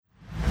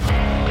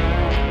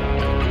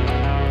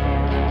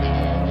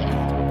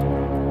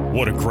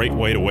What a great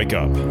way to wake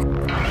up.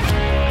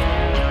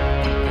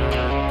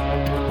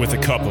 With a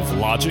cup of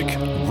logic,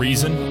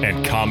 reason,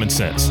 and common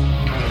sense.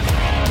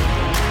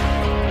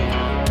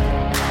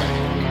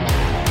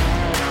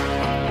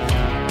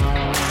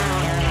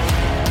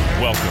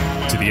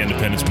 Welcome to the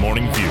Independence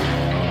Morning View.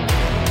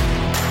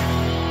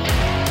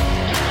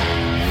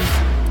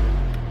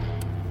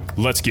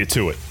 Let's get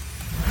to it.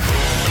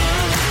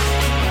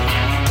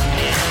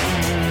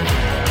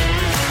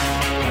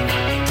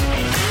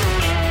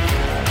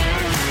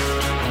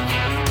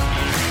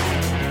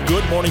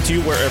 Good morning to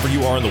you wherever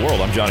you are in the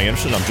world. I'm Johnny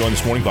Anderson. I'm joined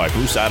this morning by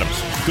Bruce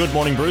Adams. Good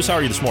morning, Bruce. How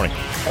are you this morning?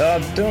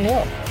 Doing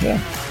well. Yeah.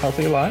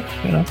 Healthy, alive,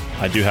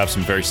 I do have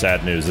some very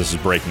sad news. This is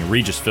breaking.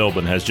 Regis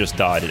Philbin has just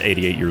died at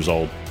 88 years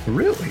old.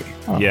 Really?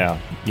 Oh. Yeah.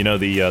 You know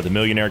the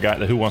millionaire guy,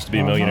 the Who Wants to Be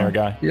a Millionaire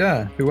guy?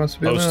 Yeah. Who Wants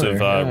to Be a Millionaire?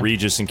 Host of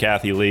Regis and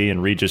Kathy Lee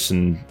and Regis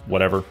and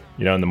whatever,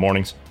 in the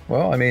mornings.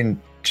 Well,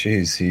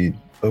 he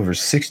over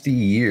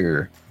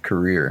 60-year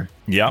career.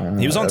 Yeah.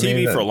 He was on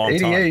TV for a long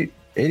time.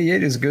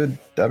 88 is good.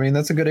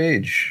 That's a good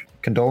age.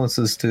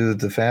 Condolences to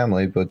the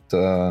family, but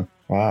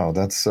wow,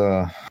 that's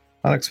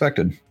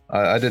unexpected.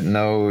 I didn't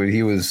know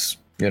he was,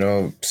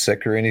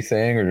 sick or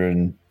anything,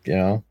 or,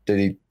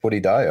 what he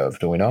die of?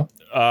 Do we know?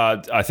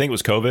 I think it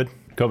was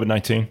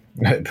COVID-19.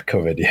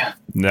 COVID, yeah.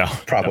 No,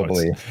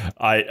 probably. No,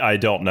 I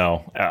don't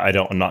know.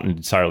 I'm not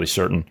entirely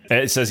certain.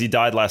 It says he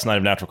died last night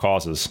of natural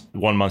causes,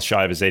 1 month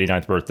shy of his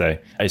 89th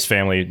birthday. His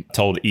family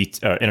told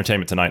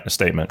Entertainment Tonight in a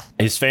statement.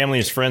 His family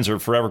and his friends are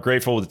forever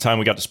grateful with the time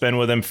we got to spend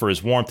with him, for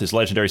his warmth, his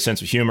legendary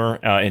sense of humor,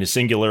 and his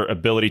singular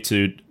ability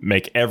to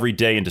make every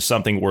day into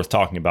something worth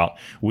talking about.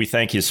 We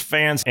thank his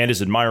fans and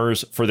his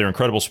admirers for their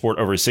incredible support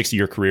over his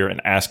 60-year career and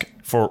ask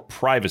for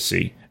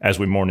privacy as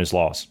we mourn his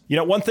loss.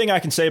 One thing I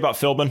can say about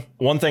Philbin,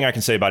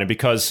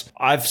 because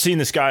I've seen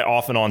this guy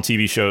often on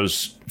TV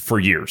shows for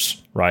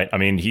years, right?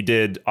 He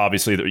did,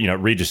 obviously,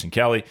 Regis and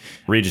Kelly,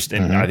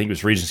 and I think it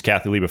was Regis and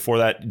Kathy Lee before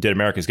that, did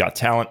America's Got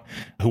Talent,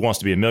 Who Wants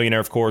to Be a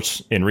Millionaire, of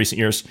course, in recent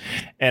years.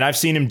 And I've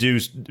seen him do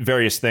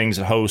various things,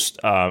 host,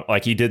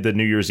 like he did the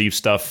New Year's Eve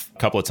stuff a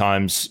couple of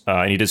times,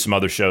 and he did some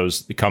other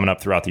shows coming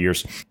up throughout the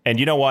years. And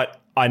you know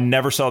what? I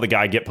never saw the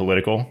guy get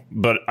political,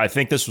 but I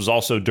think this was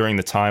also during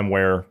the time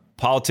where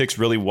politics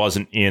really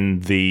wasn't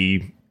in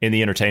the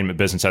entertainment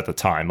business at the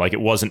time. Like,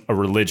 it wasn't a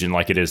religion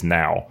like it is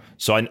now.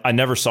 So I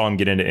never saw him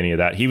get into any of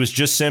that. He was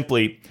just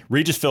simply,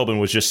 Regis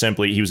Philbin was just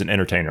simply, he was an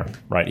entertainer,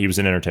 right? He was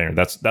an entertainer.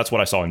 That's what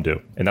I saw him do.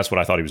 And that's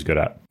what I thought he was good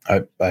at.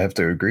 I have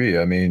to agree.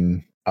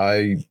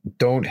 I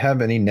don't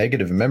have any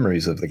negative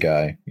memories of the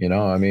guy. I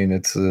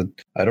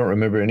don't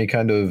remember any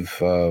kind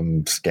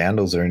of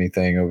scandals or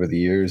anything over the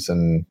years.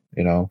 And,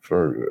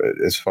 for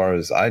as far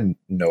as I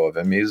know of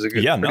him, he's a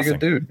pretty good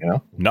dude,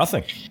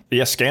 Nothing.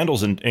 Yeah,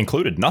 scandals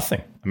included.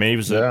 Nothing. He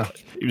was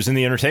he was in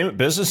the entertainment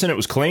business, and it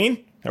was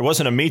clean. There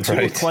wasn't a Me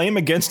Too claim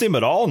against him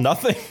at all.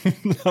 Nothing.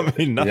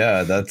 Nothing.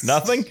 Yeah, that's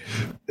nothing.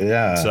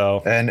 Yeah.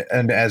 So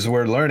and as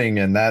we're learning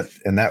in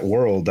that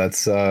world,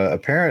 that's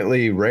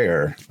apparently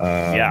rare.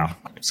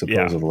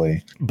 Supposedly.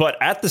 Yeah. But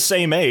at the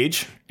same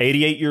age,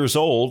 88 years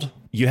old,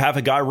 you have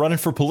a guy running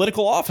for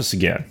political office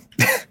again.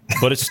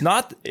 But it's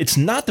not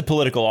the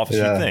political office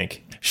you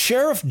think.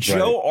 Sheriff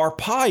Joe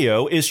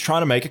Arpaio is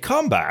trying to make a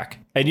comeback.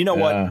 And you know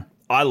what?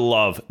 I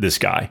love this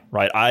guy,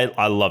 right?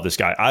 I love this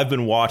guy. I've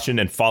been watching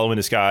and following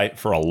this guy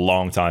for a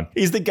long time.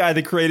 He's the guy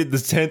that created the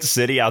tent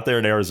city out there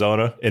in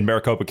Arizona, in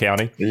Maricopa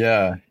County.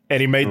 Yeah.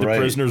 And he made the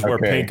prisoners wear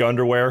pink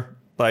underwear.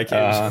 Like,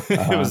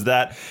 it was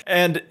that.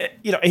 And,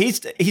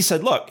 he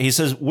said, look, he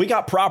says, we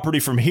got property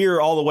from here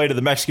all the way to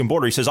the Mexican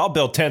border. He says, I'll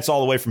build tents all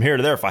the way from here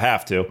to there if I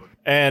have to.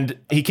 And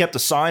he kept a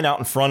sign out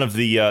in front of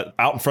the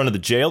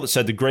jail that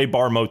said the Gray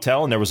Bar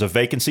Motel, and there was a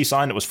vacancy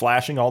sign that was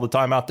flashing all the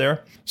time out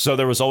there. So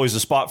there was always a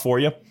spot for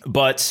you.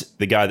 But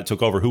the guy that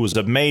took over, who was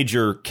a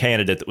major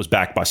candidate that was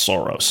backed by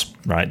Soros,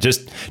 right?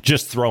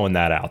 Just throwing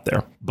that out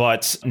there.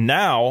 But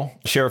now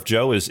Sheriff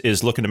Joe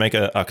is looking to make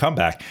a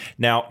comeback.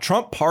 Now,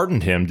 Trump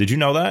pardoned him. Did you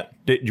know that?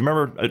 Do you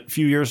remember a couple of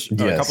years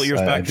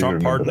back,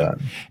 Trump pardoned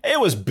him? It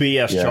was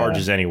BS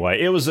charges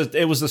anyway. It was the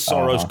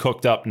Soros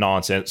cooked up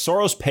nonsense.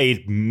 Soros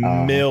paid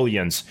millions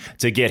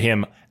to get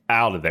him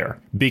out of there,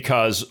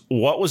 because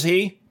what was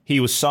he? He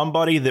was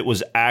somebody that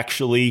was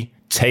actually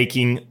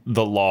taking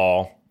the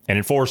law and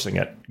enforcing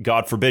it.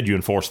 God forbid you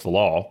enforce the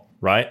law,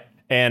 right?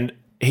 And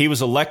he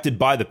was elected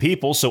by the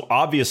people, so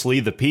obviously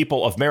the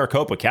people of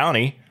Maricopa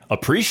County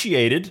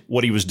appreciated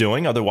what he was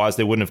doing. Otherwise,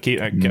 they wouldn't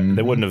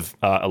have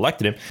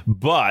elected him.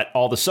 But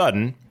all of a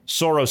sudden,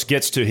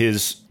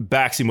 Soros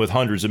backs him with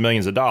hundreds of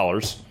millions of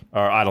dollars.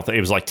 Or I don't think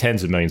it was like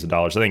tens of millions of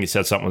dollars. I think he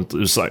said something. It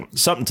was like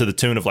something to the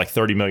tune of like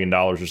 $30 million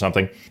or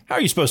something. How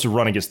are you supposed to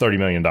run against $30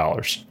 million,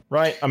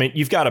 right?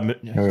 You've got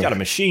a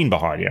machine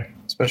behind you,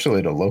 especially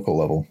at a local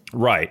level.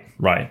 Right.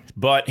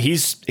 But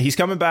he's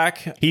coming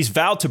back. He's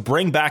vowed to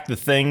bring back the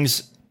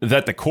things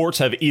that the courts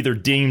have either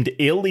deemed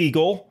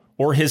illegal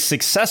or his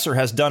successor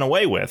has done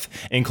away with,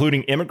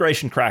 including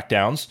immigration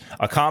crackdowns,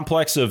 a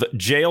complex of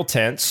jail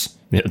tents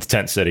the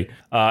tent city,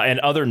 and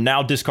other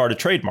now discarded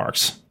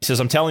trademarks. He says,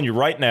 I'm telling you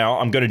right now,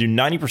 I'm going to do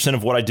 90%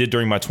 of what I did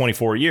during my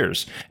 24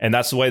 years. And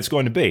that's the way it's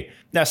going to be.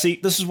 Now, see,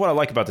 this is what I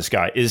like about this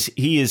guy is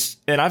he is,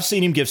 and I've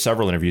seen him give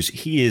several interviews.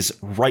 He is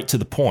right to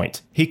the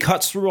point. He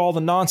cuts through all the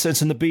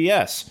nonsense and the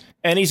BS,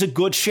 and he's a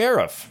good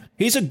sheriff.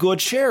 He's a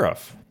good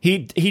sheriff.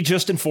 He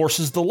just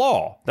enforces the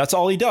law. That's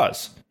all he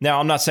does. Now,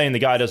 I'm not saying the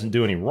guy doesn't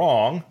do any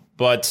wrong,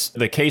 but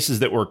the cases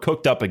that were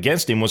cooked up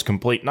against him was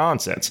complete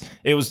nonsense.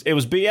 It was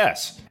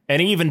BS.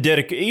 And he even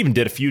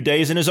did a few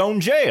days in his own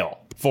jail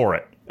for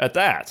it at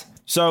that.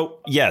 So,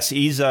 yes,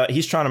 he's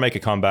trying to make a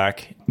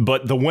comeback,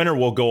 but the winner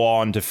will go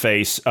on to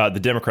face the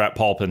Democrat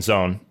Paul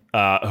Penzone,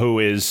 who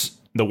is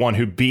the one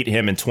who beat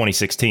him in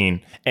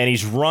 2016, and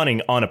he's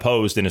running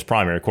unopposed in his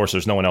primary. Of course,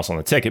 there's no one else on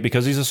the ticket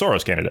because he's a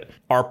Soros candidate.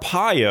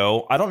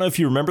 Arpaio, I don't know if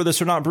you remember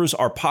this or not, Bruce.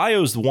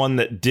 Arpaio's the one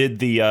that did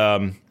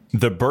the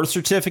birth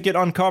certificate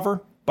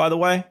uncover, by the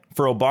way,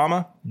 for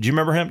Obama. Do you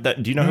remember him?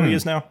 Do you know who he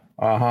is now?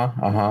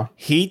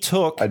 He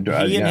took,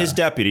 he and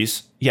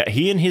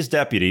his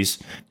deputies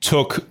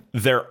took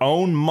their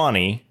own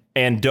money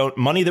and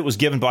money that was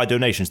given by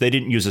donations. They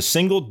didn't use a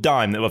single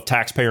dime of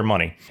taxpayer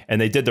money, and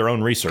they did their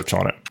own research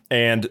on it.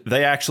 And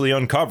they actually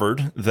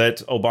uncovered that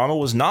Obama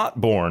was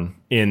not born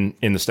in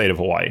the state of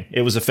Hawaii.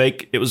 It was a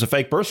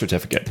fake birth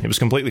certificate. It was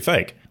completely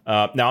fake.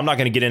 Now, I'm not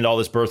going to get into all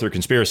this birther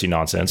conspiracy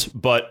nonsense,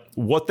 but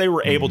what they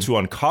were able to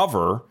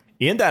uncover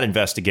in that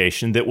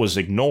investigation that was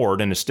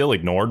ignored and is still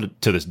ignored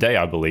to this day,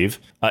 I believe,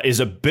 is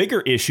a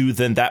bigger issue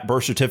than that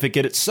birth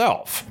certificate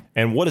itself.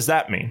 And what does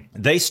that mean?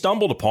 They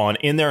stumbled upon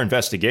in their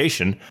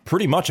investigation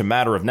pretty much a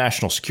matter of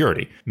national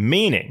security,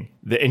 meaning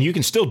that, and you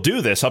can still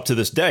do this up to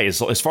this day,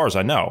 as far as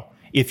I know.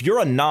 If you're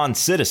a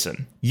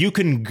non-citizen, you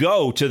can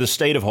go to the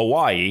state of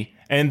Hawaii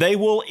and they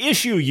will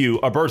issue you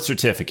a birth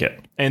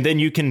certificate. And then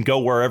you can go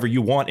wherever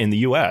you want in the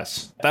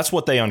U.S. That's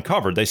what they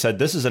uncovered. They said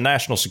this is a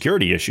national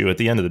security issue at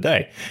the end of the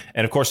day.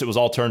 And of course, it was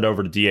all turned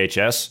over to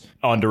DHS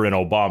under an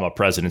Obama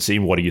presidency.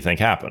 What do you think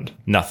happened?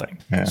 Nothing.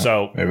 Yeah,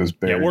 so it was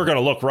buried. Yeah, we're going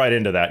to look right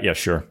into that. Yeah,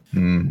 sure.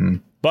 Mm-hmm.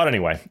 But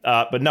anyway,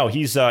 but no,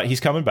 he's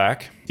coming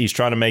back. He's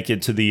trying to make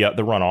it to the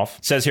runoff.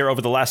 It says here,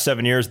 over the last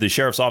 7 years, the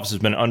sheriff's office has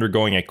been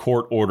undergoing a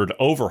court-ordered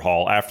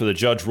overhaul after the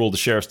judge ruled the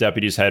sheriff's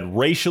deputies had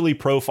racially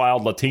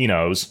profiled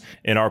Latinos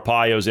in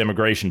Arpaio's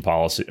immigration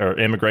policy or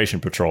immigration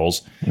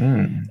patrols,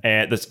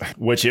 and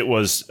which it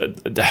was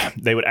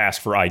they would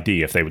ask for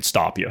ID if they would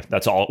stop you.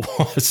 That's all it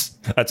was.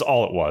 That's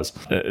all it was.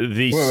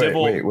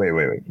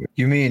 Wait.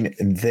 You mean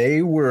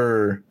they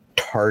were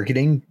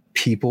targeting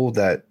people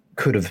that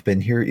could have been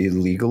here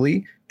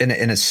illegally in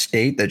a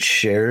state that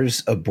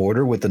shares a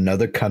border with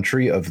another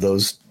country of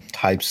those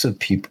types of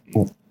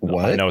people?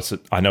 What? I know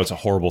it's a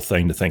horrible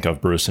thing to think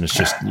of, Bruce, and it's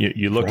just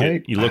you look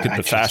at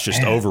the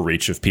fascist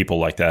overreach of people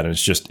like that, and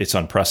it's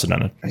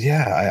unprecedented.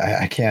 Yeah,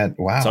 I can't.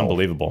 Wow, it's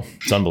unbelievable.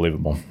 It's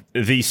unbelievable.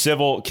 The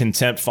civil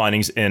contempt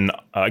findings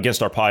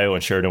against Arpaio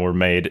and Sheridan were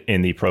made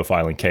in the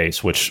profiling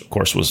case, which of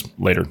course was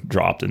later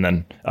dropped, and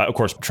then of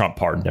course Trump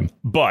pardoned him.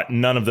 But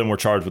none of them were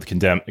charged with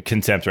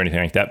contempt or anything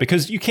like that,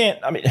 because you can't.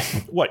 I mean,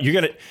 what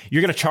you're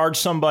gonna charge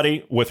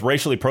somebody with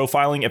racially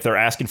profiling if they're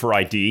asking for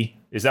ID?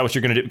 Is that what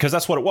you're going to do? Because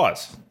that's what it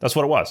was. That's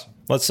what it was.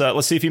 Let's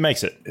see if he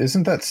makes it.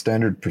 Isn't that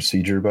standard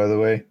procedure, by the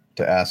way,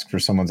 to ask for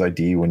someone's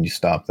ID when you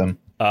stop them?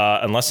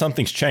 Unless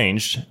something's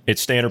changed,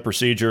 it's standard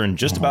procedure in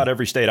just about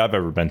every state I've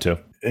ever been to.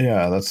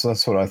 Yeah, that's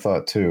what I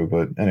thought too.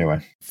 But anyway,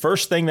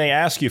 first thing they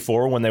ask you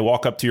for when they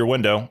walk up to your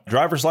window: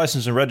 driver's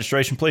license and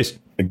registration, please.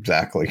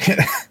 Exactly.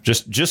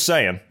 just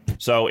saying.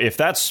 So if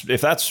that's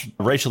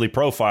racially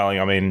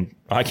profiling, I mean,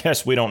 I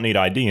guess we don't need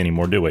ID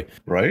anymore, do we?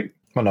 Right.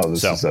 Well, no,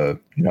 this is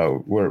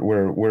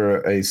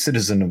we're a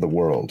citizen of the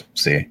world.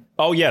 See.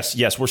 Oh,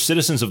 yes. We're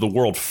citizens of the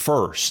world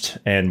first,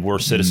 and we're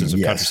citizens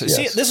of countries.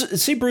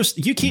 Yes. See, Bruce,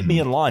 you keep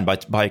me in line by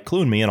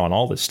cluing me in on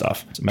all this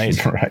stuff. It's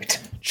amazing. Right.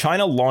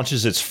 China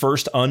launches its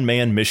first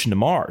unmanned mission to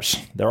Mars.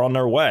 They're on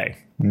their way.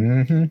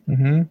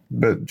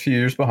 But a few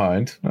years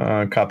behind,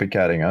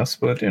 copycatting us,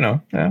 but yeah.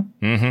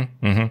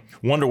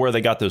 Wonder where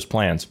they got those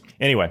plans.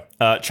 Anyway,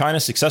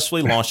 China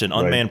successfully launched an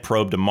unmanned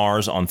probe to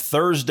Mars on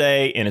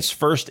Thursday in its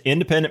first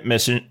independent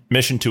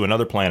mission to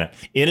another planet,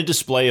 in a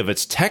display of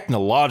its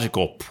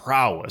technological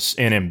prowess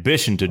and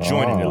ambition to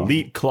join an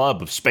elite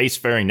club of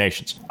spacefaring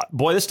nations.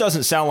 Boy, this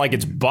doesn't sound like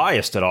it's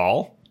biased at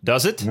all.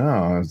 Does it?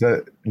 No. Is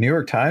that New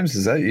York Times?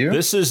 Is that you?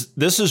 This is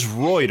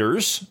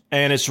Reuters,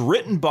 and it's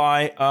written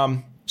by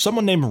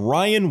someone named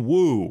Ryan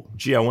Wu.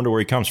 Gee, I wonder where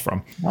he comes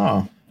from.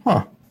 Oh,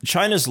 huh.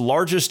 China's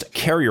largest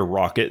carrier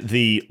rocket,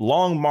 the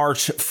Long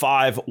March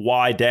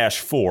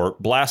 5Y-4,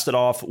 blasted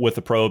off with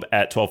the probe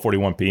at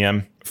 12:41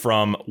 p.m.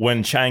 from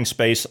Wenchang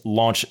Space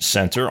Launch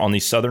Center on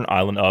the southern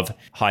island of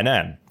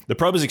Hainan. The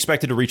probe is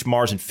expected to reach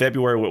Mars in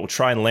February, where it will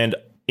try and land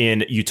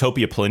in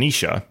Utopia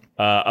Planitia,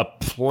 a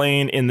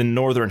plane in the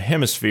northern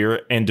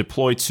hemisphere, and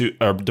deploy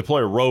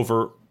a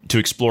rover to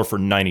explore for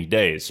 90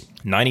 days.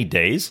 90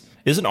 days?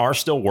 Isn't ours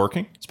still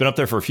working? It's been up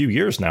there for a few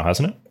years now,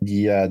 hasn't it?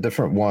 Yeah,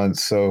 different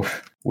ones. So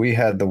we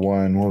had the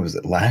one, what was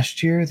it,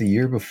 last year, the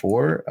year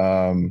before?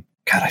 God,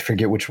 I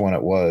forget which one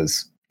it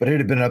was. but it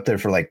had been up there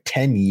for like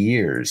 10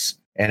 years,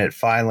 and it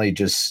finally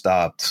just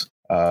stopped.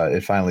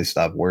 It finally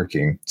stopped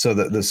working. So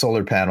the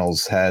solar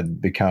panels had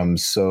become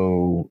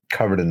so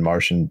covered in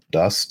Martian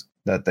dust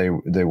that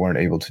they weren't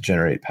able to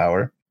generate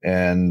power.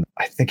 And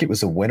I think it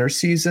was a winter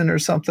season or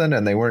something,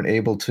 and they weren't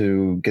able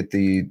to get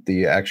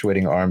the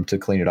actuating arm to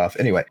clean it off.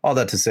 Anyway, all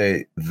that to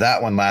say,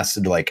 that one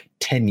lasted like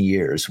 10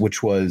 years,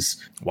 which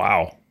was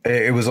wow.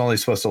 It was only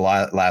supposed to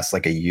last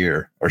like a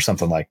year or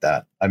something like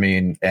that. I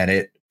mean, and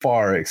it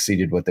far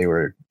exceeded what they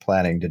were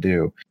planning to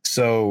do.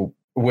 So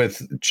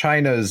with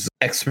China's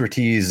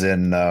expertise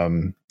in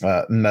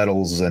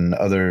metals and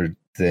other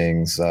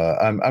things,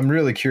 I'm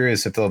really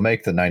curious if they'll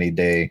make the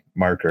 90-day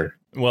marker.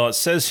 Well, it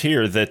says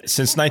here that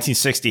since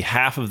 1960,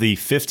 half of the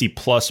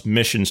 50-plus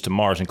missions to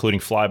Mars, including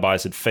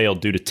flybys, had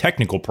failed due to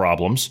technical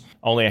problems.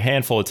 Only a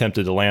handful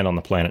attempted to land on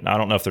the planet. I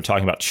don't know if they're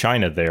talking about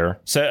China there.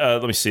 So,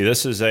 let me see.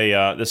 This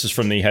is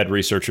from the head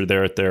researcher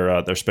there at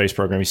their space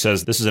program. He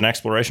says this is an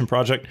exploration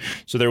project,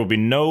 so there will be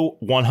no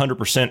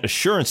 100%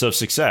 assurance of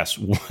success.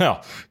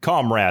 Well,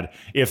 comrade,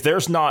 if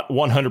there's not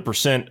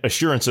 100%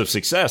 assurance of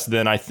success,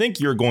 then I think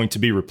you're going to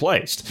be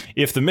replaced.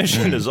 If the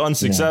mission is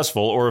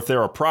unsuccessful, or if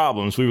there are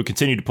problems, we would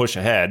continue to push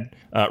ahead,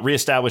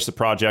 reestablish the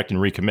project, and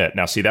recommit.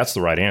 Now, see, that's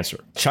the right answer.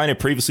 China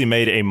previously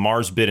made a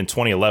Mars bid in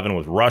 2011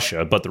 with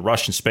Russia, but the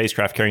Russian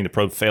spacecraft carrying the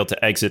probe failed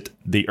to exit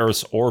the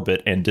Earth's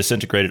orbit and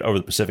disintegrated over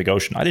the Pacific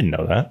Ocean. I didn't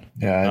know that.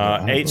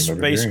 Yeah, 8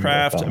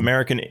 spacecraft,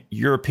 American,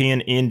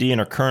 European, Indian,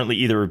 are currently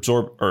either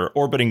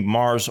orbiting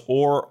Mars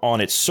or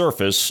on its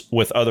surface,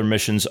 with other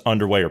missions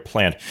underway or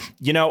planned.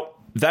 You know,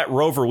 that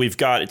rover we've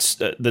got,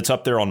 that's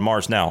up there on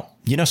Mars now.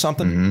 You know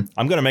something? Mm-hmm.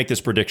 I'm going to make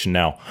this prediction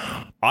now.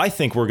 I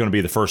think we're going to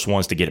be the first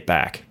ones to get it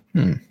back.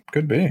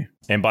 Could be.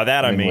 And by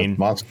that, I mean,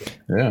 by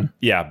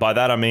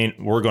that, I mean,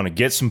 we're going to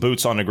get some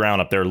boots on the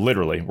ground up there.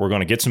 Literally, we're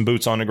going to get some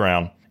boots on the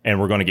ground, and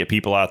we're going to get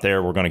people out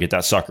there. We're going to get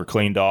that sucker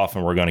cleaned off,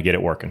 and we're going to get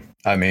it working.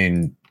 I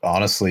mean,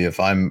 honestly, if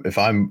I'm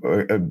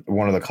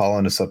one of the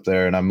colonists up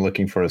there and I'm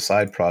looking for a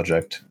side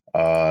project,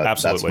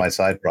 that's my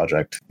side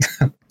project.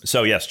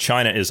 So yes,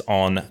 China is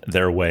on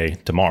their way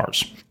to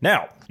Mars.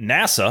 Now,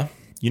 NASA,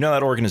 you know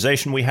that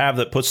organization we have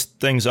that puts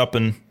things up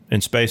in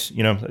space,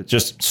 you know,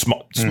 just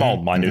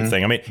small, minute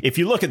thing. I mean, if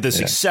you look at the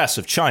success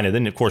of China,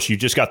 then of course you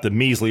just got the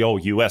measly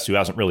old U.S. who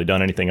hasn't really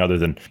done anything other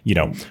than, you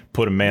know,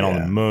 put a man on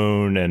the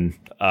moon, and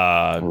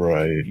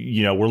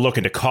you know, we're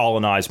looking to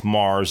colonize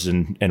Mars,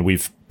 and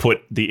we've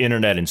put the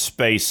internet in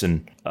space,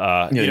 and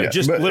you know,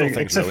 just little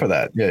things. Except for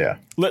that,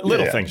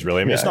 little things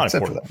really. I mean, it's not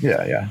important.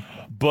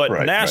 But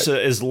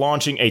NASA is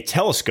launching a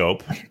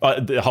telescope,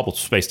 the Hubble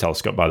Space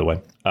Telescope, by the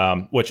way,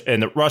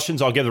 and the Russians,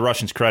 I'll give the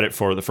Russians credit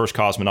for the first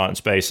cosmonaut in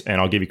space,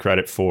 and I'll give you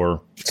credit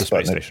for the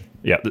space station.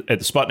 Yeah, the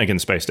Sputnik and the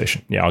space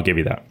station. Yeah, I'll give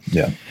you that.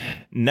 Yeah.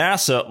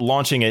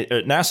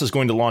 NASA is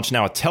going to launch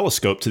now a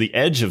telescope to the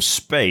edge of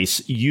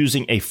space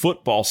using a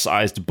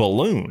football-sized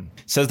balloon.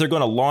 It says they're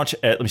going to launch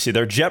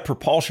their Jet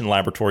Propulsion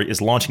Laboratory is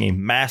launching a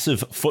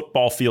massive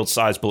football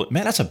field-sized balloon.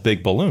 Man, that's a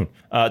big balloon.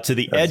 To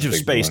the edge of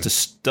space to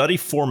study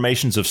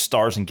formations of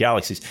stars and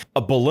galaxies.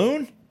 A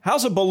balloon?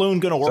 How's a balloon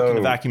going to work in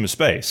the vacuum of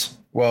space?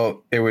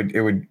 Well,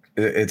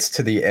 it's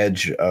to the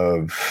edge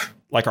of,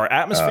 like, our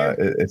atmosphere.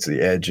 It's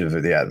the edge of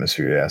the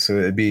atmosphere. Yeah. So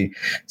it'd be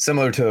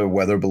similar to a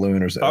weather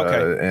balloon, or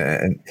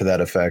and to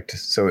that effect.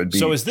 So it'd be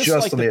is this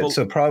just like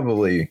so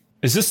probably.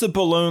 Is this the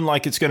balloon,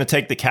 like it's going to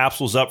take the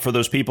capsules up for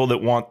those people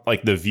that want,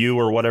 like, the view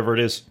or whatever it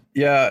is?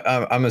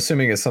 Yeah, I'm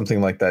assuming it's something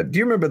like that. Do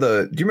you remember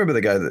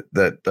the guy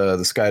that the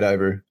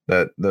skydiver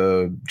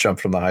that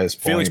jumped from the highest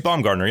point? Felix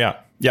Baumgartner.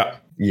 Yeah.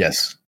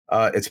 Yes.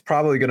 It's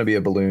probably going to be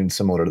a balloon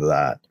similar to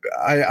that.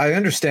 I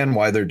understand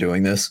why they're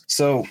doing this.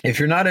 So if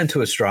you're not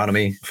into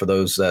astronomy, for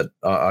those that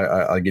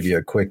I'll give you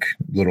a quick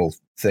little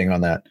thing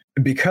on that.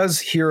 Because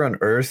here on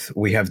Earth,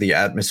 we have the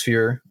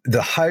atmosphere,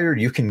 the higher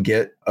you can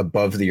get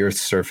above the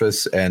Earth's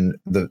surface, and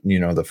the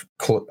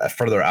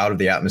further out of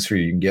the atmosphere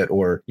you can get,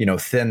 or, you know,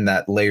 thin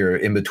that layer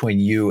in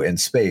between you and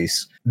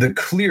space, the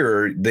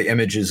clearer the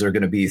images are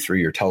going to be through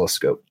your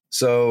telescope.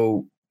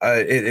 So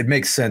it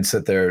makes sense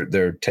that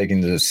they're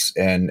taking this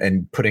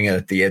and putting it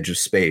at the edge of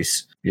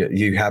space.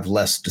 You have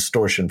less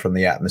distortion from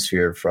the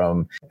atmosphere,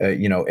 from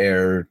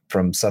air,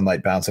 from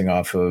sunlight bouncing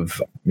off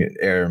of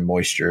air and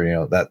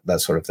moisture,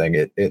 that sort of thing.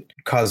 It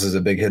causes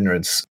a big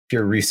hindrance.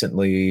 Here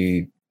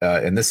recently,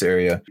 in this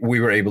area, we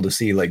were able to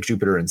see like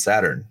Jupiter and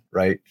Saturn,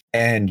 right?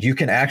 And you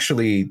can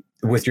actually,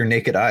 with your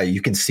naked eye,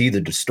 you can see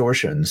the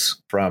distortions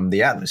from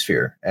the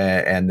atmosphere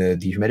and the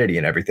humidity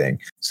and everything.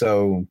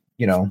 So,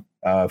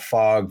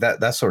 fog,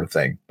 that sort of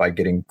thing, by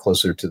getting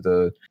closer to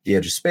the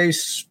edge of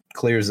space,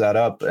 clears that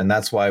up. And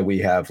that's why we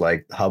have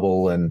like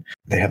Hubble, and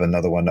they have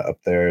another one up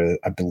there,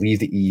 I believe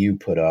the EU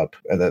put up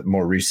that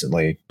more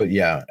recently. But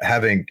yeah,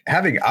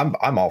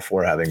 I'm all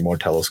for having more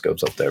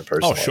telescopes up there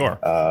personally.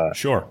 Oh,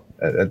 sure.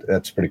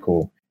 That's pretty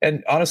cool.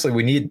 And honestly,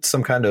 we need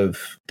some kind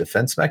of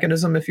defense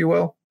mechanism, if you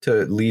will,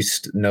 to at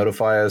least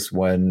notify us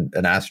when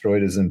an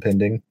asteroid is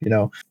impending.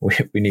 We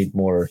need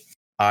more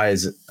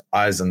eyes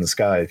in the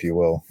sky, if you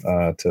will,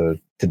 to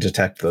to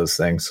detect those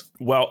things.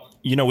 Well,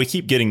 we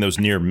keep getting those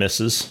near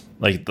misses.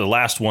 Like the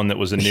last one that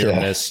was a near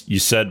miss, you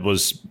said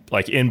was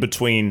like in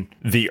between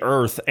the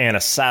Earth and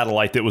a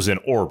satellite that was in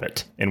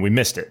orbit, and we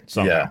missed it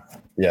somehow.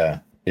 Yeah.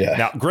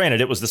 Now,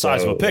 granted, it was the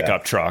size of a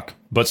pickup truck,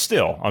 but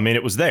still, I mean,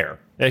 it was there.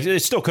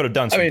 It still could have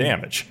done some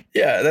damage.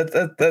 Yeah,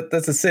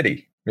 that's a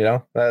city.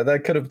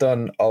 That could have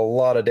done a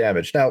lot of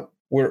damage. Now,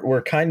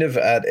 we're kind of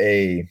at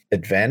a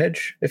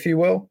advantage, if you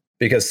will,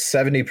 because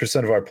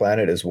 70% of our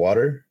planet is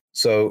water.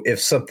 So if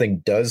something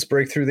does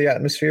break through the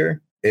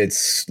atmosphere,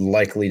 it's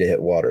likely to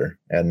hit water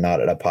and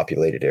not at a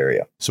populated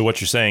area. So what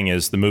you're saying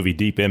is the movie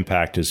Deep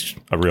Impact is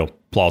a real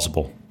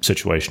plausible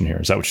situation here.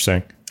 Is that what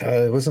you're saying?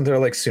 Wasn't there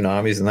like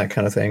tsunamis and that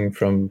kind of thing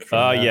from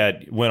yeah,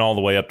 it went all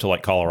the way up to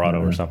like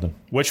Colorado or something,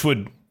 which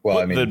would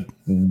put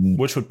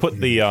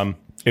the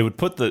it would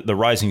put the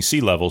rising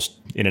sea levels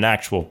in an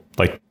actual,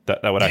 like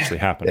that would actually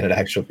happen. In an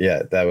actual,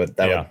 that would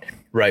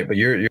right. But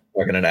you're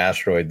talking an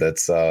asteroid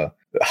that's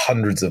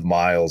hundreds of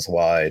miles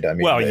wide. I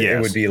mean,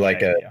 it would be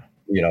like a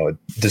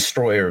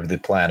destroyer of the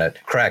planet,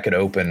 crack it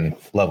open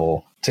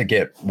level to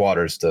get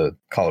waters to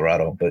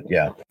Colorado. But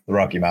the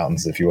Rocky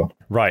Mountains, if you will.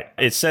 Right.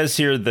 It says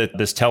here that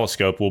this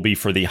telescope will be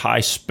for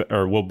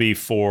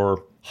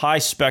high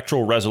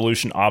spectral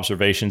resolution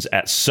observations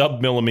at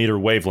sub-millimeter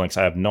wavelengths.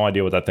 I have no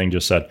idea what that thing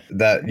just said.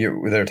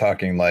 They're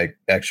talking like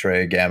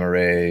X-ray, gamma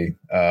ray,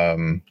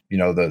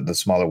 the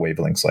smaller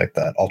wavelengths like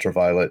that,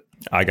 ultraviolet.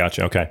 I got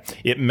you. Okay.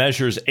 It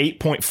measures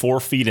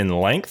 8.4 feet in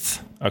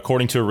length.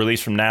 According to a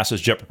release from NASA's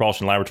Jet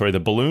Propulsion Laboratory, the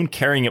balloon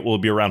carrying it will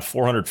be around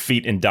 400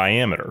 feet in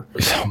diameter.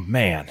 Oh,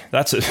 man,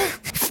 that's a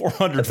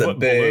 400-foot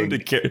balloon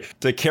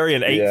to carry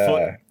an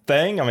 8-foot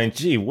thing? I mean,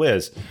 gee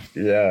whiz.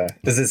 Yeah.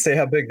 Does it say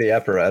how big the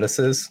apparatus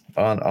is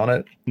on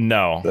it?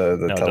 No.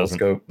 The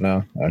telescope? No?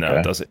 Okay. No,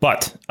 it doesn't.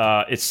 But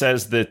it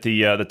says that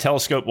the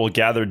telescope will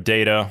gather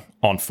data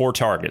on 4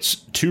 targets,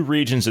 2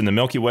 regions in the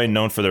Milky Way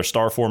known for their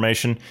star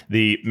formation,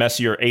 the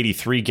Messier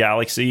 83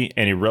 galaxy,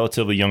 and a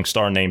relatively young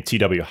star named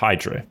TW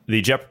Hydra.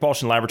 The Jet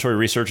Propulsion Laboratory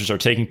researchers are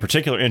taking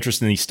particular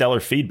interest in the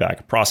stellar feedback,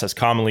 a process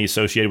commonly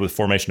associated with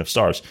formation of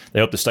stars. They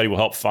hope the study will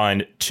help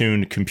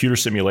fine-tune computer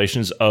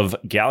simulations of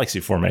galaxy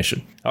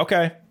formation.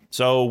 Okay,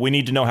 so we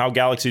need to know how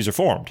galaxies are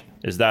formed.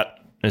 Is that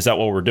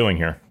what we're doing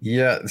here?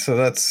 Yeah, so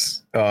that's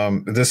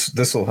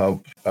this will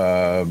help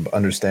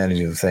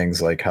understanding of things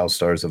like how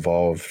stars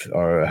evolved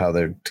or how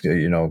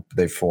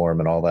they form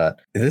and all that.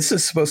 This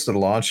is supposed to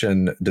launch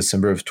in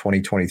December of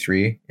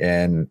 2023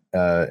 in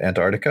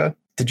Antarctica.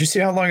 Did you see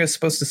how long it's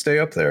supposed to stay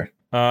up there?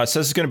 It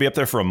says it's going to be up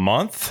there for a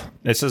month.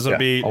 It says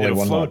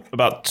it'll float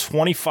about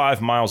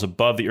 25 miles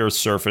above the Earth's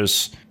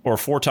surface or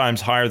 4 times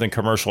higher than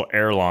commercial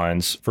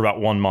airlines for about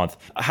 1 month.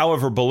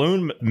 However,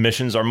 balloon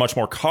missions are much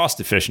more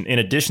cost efficient. In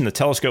addition, the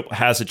telescope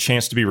has a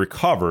chance to be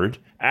recovered.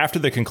 After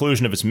the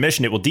conclusion of its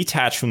mission, it will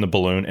detach from the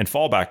balloon and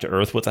fall back to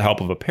Earth with the help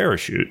of a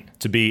parachute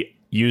to be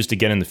used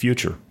again in the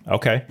future.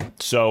 Okay.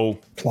 So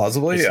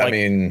plausibly,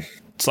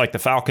 it's like the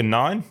Falcon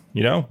 9,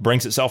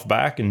 brings itself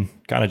back and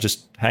kind of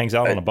just hangs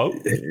out on a boat.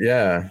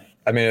 Yeah.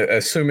 I mean,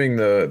 assuming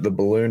the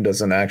balloon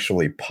doesn't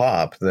actually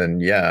pop,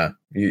 then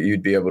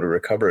you'd be able to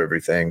recover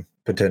everything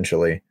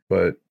potentially.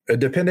 But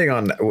depending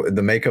on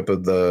the makeup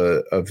of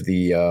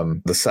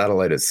the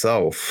satellite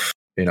itself,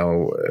 I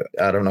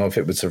don't know if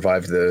it would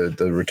survive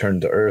the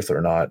return to Earth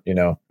or not.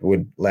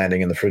 Would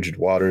landing in the frigid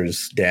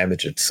waters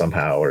damage it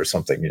somehow or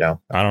something?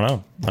 I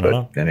don't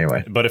know.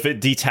 Anyway, but if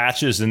it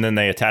detaches and then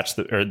they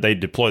they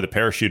deploy the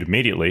parachute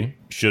immediately,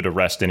 should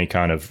arrest any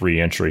kind of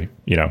re-entry,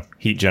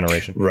 heat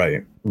generation.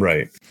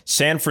 Right.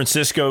 San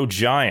Francisco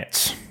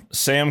Giants.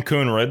 Sam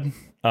Coonrod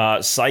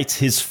cites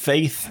his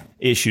faith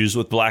issues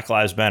with Black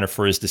Lives Matter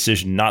for his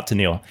decision not to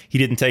kneel. He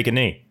didn't take a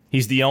knee.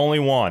 He's the only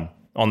one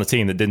on the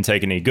team that didn't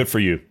take a knee. Good for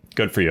you.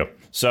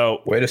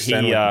 So way to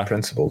stand with the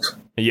principles.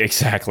 Yeah,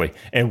 exactly.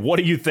 And what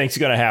do you think's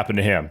going to happen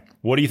to him?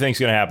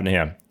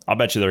 I'll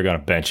bet you they're going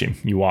to bench him.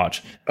 You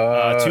watch.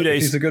 2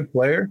 days.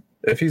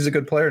 If he's a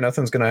good player,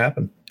 nothing's going to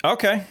happen.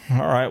 Okay.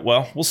 All right.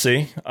 Well, we'll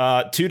see.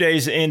 2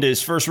 days into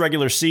his first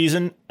regular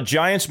season,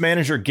 Giants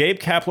manager Gabe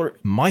Kapler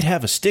might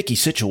have a sticky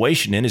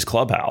situation in his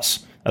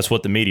clubhouse. That's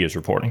what the media is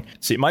reporting.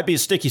 See, it might be a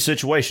sticky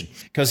situation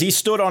because he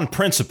stood on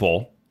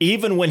principle,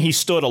 even when he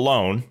stood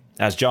alone,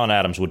 as John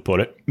Adams would put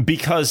it,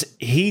 because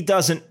he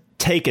doesn't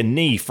take a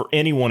knee for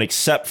anyone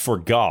except for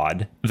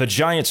God. The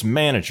Giants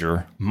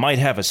manager might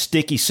have a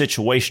sticky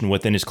situation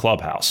within his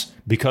clubhouse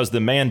because the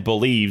man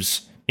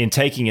believes in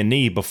taking a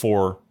knee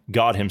before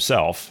God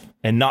himself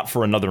and not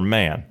for another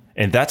man.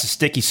 And that's a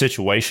sticky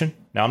situation.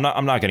 Now, I'm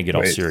not going to get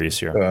all serious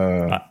here.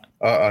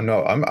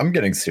 No, I'm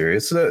getting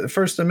serious. The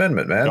First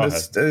Amendment, man.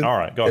 All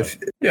right, go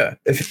ahead.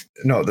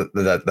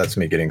 That's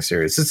me getting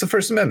serious. It's the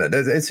First Amendment.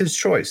 It's his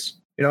choice.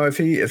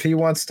 If he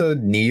wants to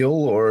kneel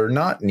or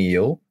not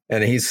kneel,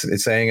 and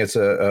he's saying it's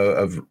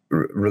a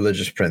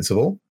religious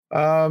principle,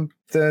 then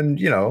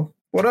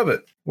what of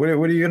it? What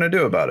are you going to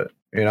do about it?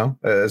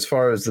 As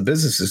far as the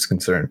business is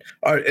concerned,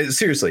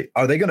 seriously,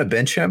 are they going to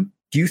bench him?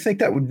 Do you think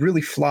that would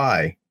really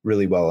fly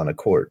really well in a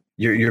court.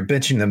 You're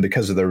benching them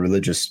because of their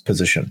religious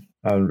position.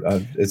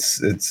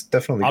 It's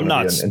definitely going to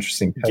be an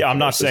interesting. Yeah, I'm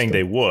not saying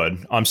they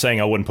would. I'm saying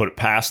I wouldn't put it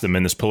past them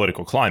in this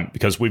political climate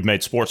because we've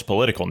made sports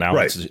political now.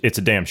 Right. It's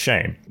a damn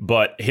shame.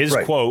 But his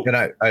quote, and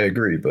I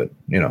agree, but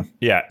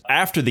yeah.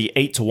 After the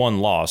 8-1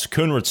 loss,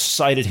 Coonrod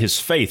cited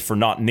his faith for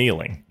not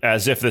kneeling,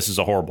 as if this is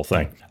a horrible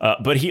thing.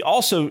 But he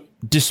also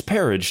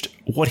disparaged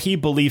what he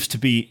believes to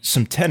be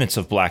some tenets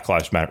of Black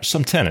Lives Matter.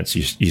 Some tenets,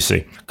 you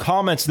see.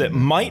 Comments that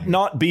might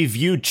not be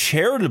viewed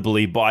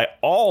charitably by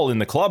all in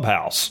the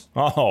clubhouse.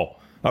 Oh,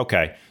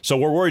 okay. So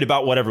we're worried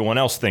about what everyone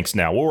else thinks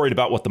now. We're worried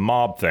about what the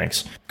mob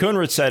thinks.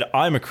 Coonrod said,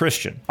 I'm a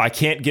Christian. I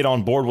can't get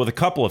on board with a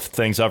couple of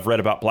things I've read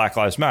about Black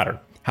Lives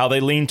Matter. How they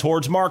lean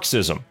towards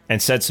Marxism,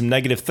 and said some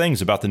negative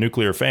things about the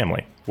nuclear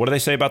family. What do they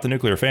say about the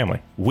nuclear family?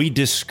 We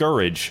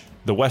discourage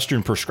the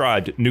Western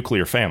prescribed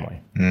nuclear family.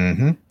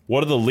 Mm-hmm.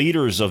 What do the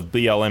leaders of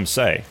BLM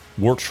say?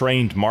 We're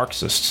trained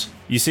Marxists.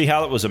 You see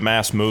how it was a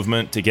mass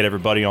movement to get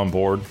everybody on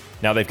board?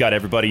 Now they've got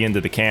everybody into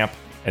the camp,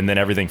 and then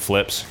everything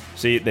flips.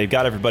 See, they've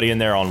got everybody in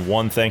there on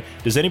one thing.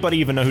 Does anybody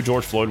even know who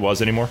George Floyd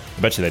was anymore?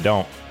 I bet you they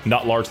don't.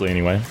 Not largely,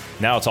 anyway.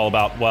 Now it's all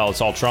about, well,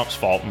 it's all Trump's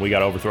fault, and we got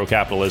to overthrow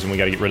capitalism, we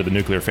got to get rid of the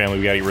nuclear family,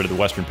 we got to get rid of the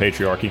Western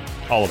patriarchy,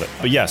 all of it.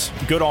 But yes,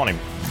 good on him.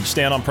 You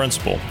stand on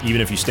principle, even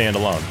if you stand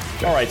alone.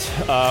 All right,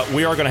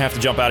 we are going to have to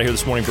jump out of here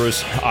this morning,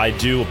 Bruce. I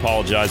do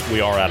apologize.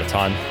 We are out of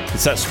time.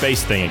 It's that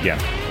space thing again,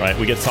 right?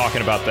 We get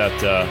talking about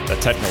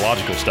that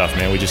technological stuff,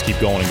 man. We just keep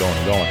going and going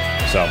and going.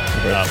 So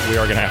we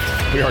are going to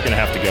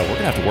have to go. We're going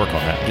to have to work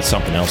on that. Get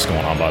something else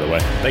going on, by the way.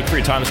 Thank you for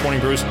your time this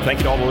morning, Bruce. Thank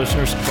you to all the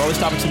listeners. For all these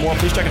topics and more,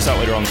 please check us out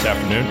later on this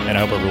afternoon, and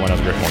I hope everyone has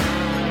a great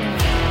morning.